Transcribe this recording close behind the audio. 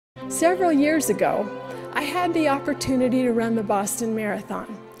Several years ago, I had the opportunity to run the Boston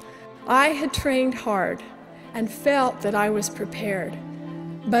Marathon. I had trained hard and felt that I was prepared.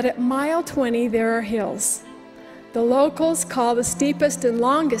 But at mile 20, there are hills. The locals call the steepest and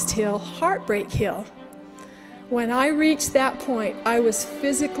longest hill Heartbreak Hill. When I reached that point, I was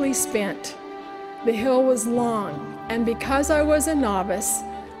physically spent. The hill was long, and because I was a novice,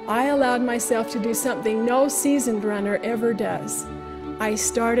 I allowed myself to do something no seasoned runner ever does. I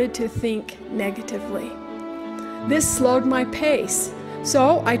started to think negatively. This slowed my pace,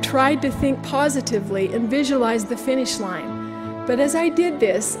 so I tried to think positively and visualize the finish line. But as I did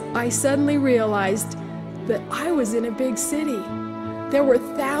this, I suddenly realized that I was in a big city. There were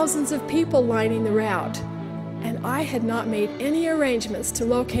thousands of people lining the route, and I had not made any arrangements to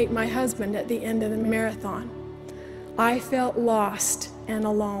locate my husband at the end of the marathon. I felt lost and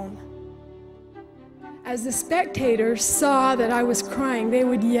alone. As the spectators saw that I was crying, they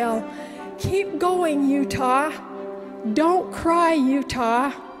would yell, "Keep going, Utah! Don't cry,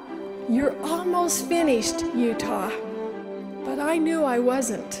 Utah! You're almost finished, Utah!" But I knew I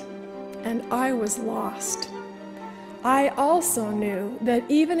wasn't, and I was lost. I also knew that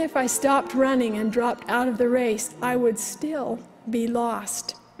even if I stopped running and dropped out of the race, I would still be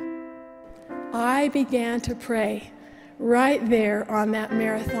lost. I began to pray right there on that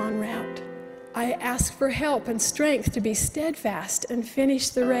marathon route. I asked for help and strength to be steadfast and finish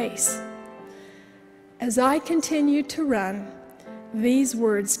the race. As I continued to run, these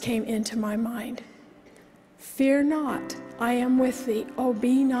words came into my mind. "Fear not, I am with thee, O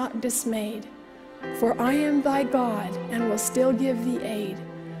be not dismayed. For I am thy God, and will still give thee aid.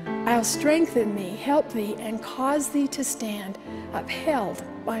 I'll strengthen thee, help thee, and cause thee to stand, upheld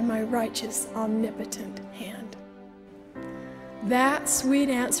by my righteous, omnipotent hand." That sweet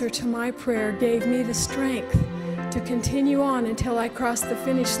answer to my prayer gave me the strength to continue on until I crossed the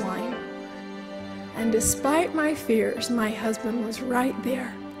finish line. And despite my fears, my husband was right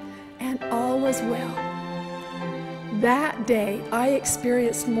there, and all was well. That day, I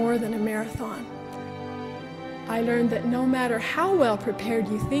experienced more than a marathon. I learned that no matter how well prepared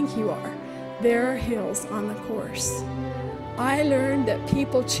you think you are, there are hills on the course. I learned that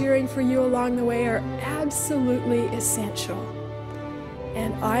people cheering for you along the way are absolutely essential.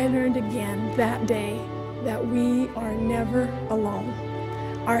 And I learned again that day that we are never alone.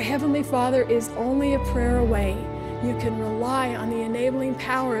 Our Heavenly Father is only a prayer away. You can rely on the enabling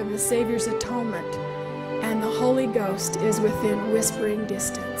power of the Savior's atonement, and the Holy Ghost is within whispering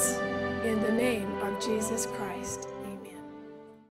distance. In the name of Jesus Christ.